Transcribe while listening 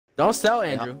Don't sell,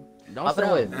 Andrew. Don't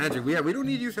sell. Andrew, we don't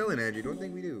need you selling, Andrew. Don't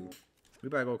think we do. We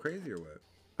better go crazy or what?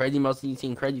 Crazy most of you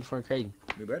team crazy for crazy.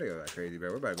 We better go that crazy, bro.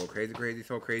 We're about to go crazy,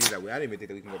 so crazy that I didn't even think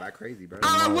that we can go that crazy, bro.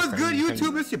 What's good,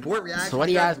 YouTube? It's your boy Reaction.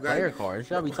 Sweaty ass player cards.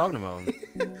 What y'all be talking about?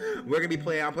 We're gonna be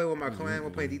playing. I'm playing with my clan.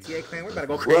 We're playing DTA clan. We're about to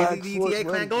go crazy. DTA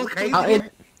clan goes crazy.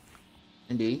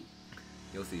 Indeed.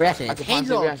 You'll see. Reaction. Change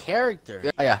your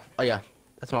character. Oh yeah.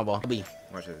 That's my ball. B.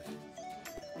 Watch this.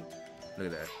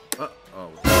 Look at that. Oh.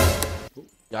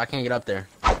 Yo, I can't get up there.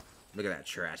 Look at that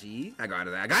trashy. I got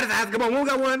his ass. Come on, we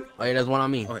got one. Oh yeah, there's one on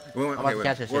me. Okay, I'm about to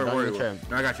catch this shit. Don't even trip.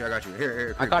 No, I got you.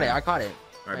 Here. I caught it.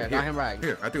 All right, I got him right.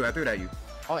 Here, I threw it at you.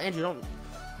 Oh, Andrew, don't. Oh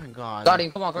my God. Got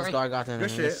him. Come on, I got him.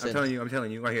 Good shit. I'm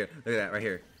telling you. Right here. Look at that. Right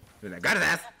here. Look at that. Got his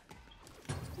ass.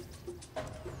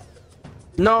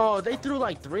 No, they threw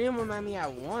like 3 of them at me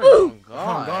at once. Oh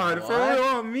God. For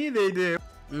on me they did.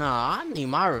 Nah, I need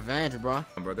my revenge, bro.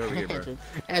 Bro, they're over here, bro.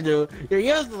 Andrew, you're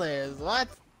useless. What?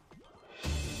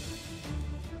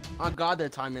 Oh God, they're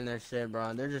timing their shit,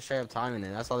 bro. They're just straight up timing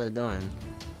it. That's all they're doing.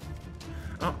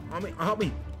 Oh, help me. Oh,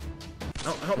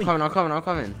 help me. I'm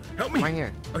coming. Help me. Right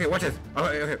here. Okay, watch this.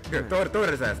 Okay, here. Throw it at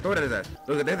his ass. Look at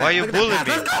that. Why you bullying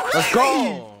me? Let's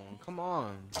go. Come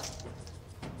on.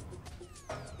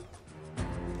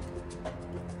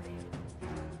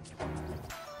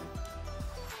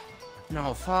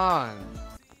 No, fun.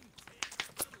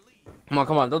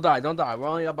 Come on. Don't die. We're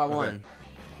only up by 1.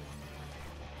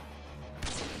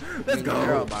 Let's go.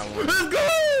 We're up by 1.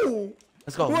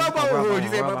 Let's go. We're up by 1. Did you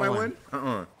say up by 1?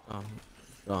 Oh.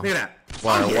 Look at that.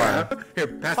 Why? Here,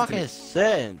 pass Fucking it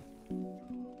shit.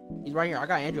 He's right here. I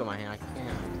got Andrew in my hand. I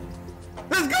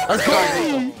can't. Let's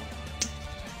go.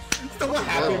 So what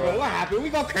happened, bro? What happened? We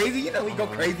go crazy. You know we go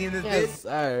crazy in this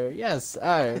bitch. Yes,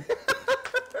 sir.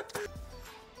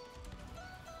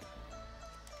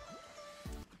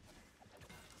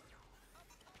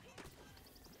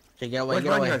 Get away.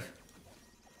 No,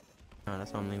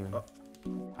 that's why I'm leaving. Oh.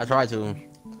 I tried to.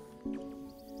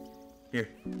 Here.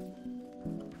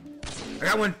 I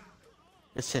got one.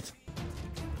 This shit.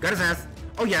 Got his ass.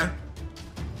 Oh yeah.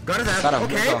 Got his ass. Got him.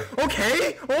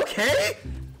 Okay.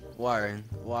 Why?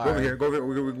 Go over here.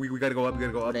 We gotta go up.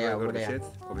 Go to the shits.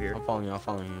 Over here. I'm following you.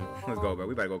 Let's go, bro.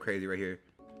 We better go crazy right here.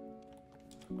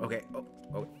 Okay.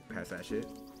 Oh. Pass that shit.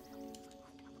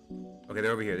 Okay,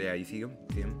 they're over here. Yeah, you see him?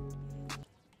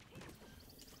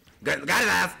 Got his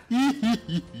ass.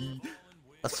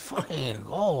 Let's fucking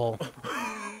go.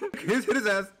 Hit his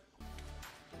ass.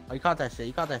 Oh, you caught that shit.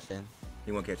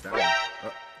 He won't catch that one.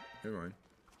 Oh, never mind.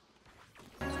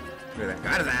 Look at that.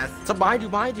 Got his ass. It's up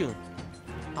behind you.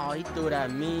 Oh, he threw it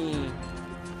at me.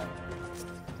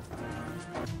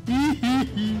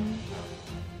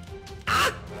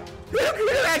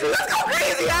 Let's go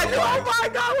crazy, Andrew. Oh my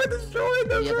God, we're destroying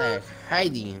them. Yeah, that's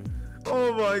hiding.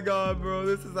 Oh my God, bro.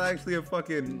 This is actually a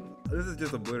fucking. This is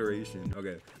just obliteration.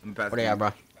 Okay, I'm passing. What they got,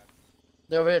 bro?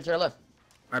 They're over here to your left.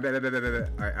 Alright, bet.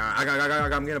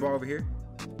 Alright, I'm getting a ball over here.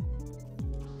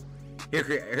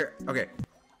 Here. Okay.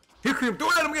 Here, Cream. Throw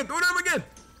it at him again.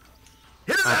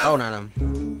 Hit his ass. Oh, not him.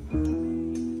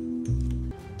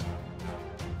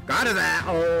 Got his ass.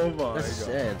 Oh my God.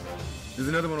 Shit. There's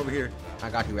another one over here. I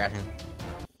got you, Ratchet.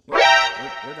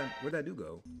 Where'd that dude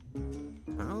go?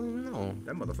 I don't know.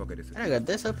 That motherfucker disappeared. I got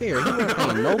this up here. He wasn't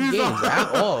playing no games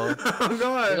at all. Oh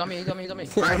God. He got me.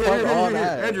 Right here.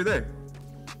 Andrew, there.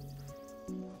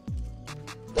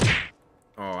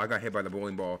 Oh, I got hit by the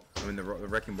bowling ball. I mean the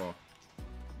wrecking ball.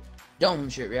 Dumb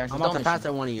shit, Reaction. I'm about to pass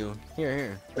at one of you.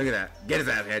 Here. Look at that. Get his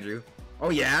ass, Andrew. Oh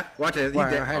yeah. Watch it.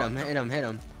 Hit him.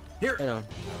 Here. Hit him.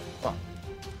 Fuck.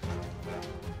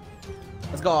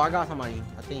 Let's go. I got somebody.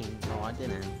 I think. No, I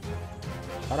didn't.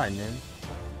 Thought I did.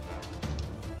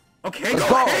 Okay,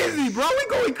 go crazy, bro. We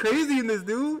going crazy in this,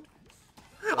 dude.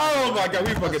 Oh my God,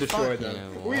 we fucking destroyed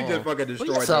them. We just fucking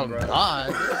destroyed them, bro.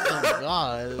 God.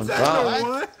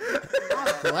 What?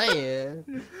 Playing.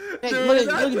 Hey, look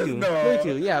at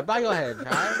you. Yeah, bow your head,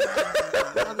 right?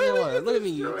 Look at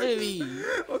me.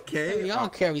 Okay. Y'all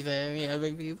don't care anything. Yeah,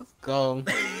 baby. Let's go.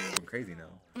 I'm crazy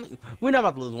now. We're not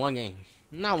about to lose one game.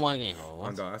 Not one game.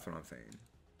 Oh God, that's what I'm saying.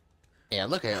 Yeah,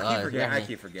 look at I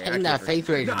keep forgetting. Taking that face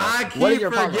rating. I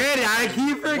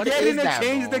keep forgetting to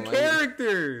change the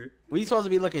character. We supposed to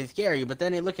be looking scary, but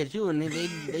then they look at you and they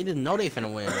just know they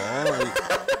finna win.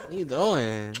 What are you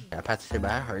doing? I passed the shit,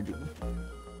 but I heard you.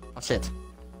 Oh shit.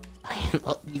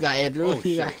 Oh, you got Andrew. Oh,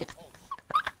 shit.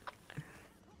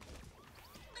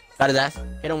 Got his ass.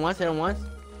 Hit him once. I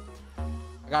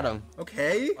got him.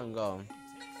 Okay. Let him go.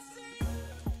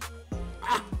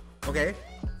 Okay.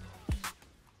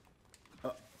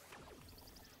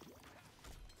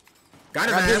 Got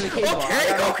his Gotta do the ass. cage ball. Okay,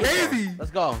 Gotta go do the cage ball. crazy.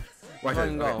 Let's go. Watch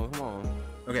Fucking this. go. Come on.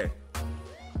 Okay.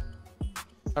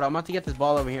 Hold on, I'm about to get this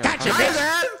ball over here. Got his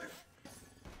ass.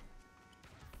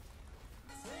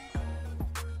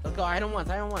 Let's go. I hit him once.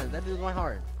 That dude's going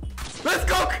hard. Let's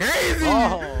go crazy.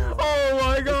 Oh. Oh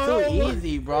my god. It's too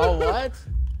easy, bro. What?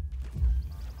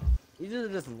 These are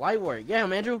just light work. Get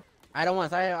him, Andrew. I don't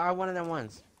once. I wanted them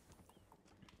once.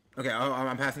 Okay,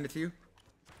 I'm passing it to you.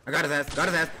 I got his ass. Got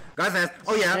his ass. Got his ass.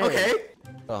 Oh yeah. Hey. Okay.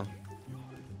 Go.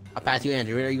 I'll pass you,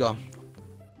 Andrew. There you go.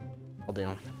 Hold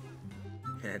down.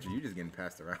 Andrew, you just getting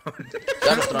passed around.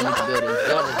 Y'all just throw me to buildings.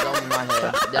 Y'all just throw me in my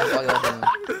head. That's why y'all doing.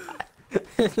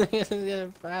 This nigga's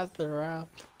getting passed around.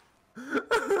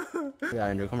 Yeah,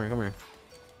 Andrew. Come here.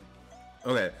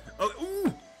 Okay. Oh,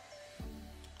 ooh.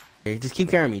 Hey, just keep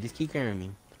carrying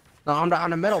me. No, I'm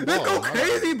the middle ball. Let's go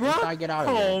crazy, bro. I get out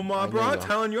of here. Oh my, Right, bro. there I'm you go.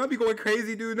 telling you, I'll be going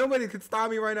crazy, dude. Nobody can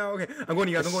stop me right now. Okay, I'm going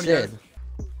to you guys. Shit.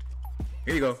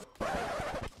 Here you go.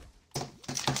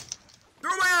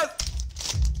 Throw my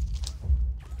ass.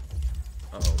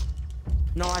 Uh-oh.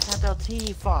 No, I tapped out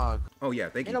T. Fuck. Oh yeah,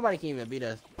 thank Ain't you. nobody can even beat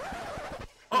us.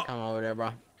 Oh. Come over there, bro.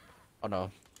 Oh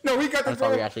no. No, we got the That's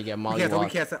why we actually get molly We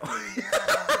walked. can't.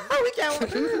 We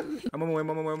can't. I'm on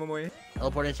my way.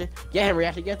 Teleport and shit. Get him,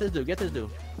 Reaction. Get this dude. We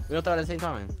don't throw it at the same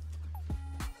time.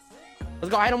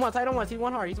 Let's go. I don't want. He's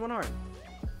one hard.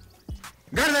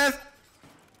 Got his ass.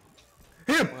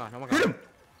 Hit him. Oh my God. Hit him.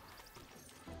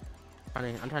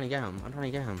 I'm trying to get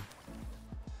him.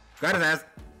 Got his ass.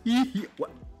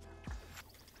 What?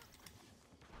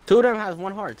 Two of them has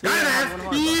one heart. Got his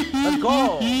ass. Let's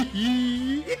go.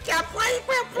 You can't play.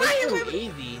 It's too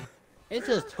easy. It's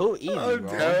just too easy, I'm bro.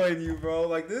 telling you, bro.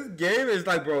 Like this game is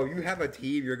like, bro. You have a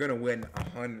team, you're gonna win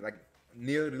 100, like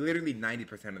literally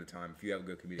 90% of the time if you have a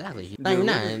good communication. Exactly. No, you're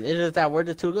not. It's just that we're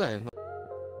just too good.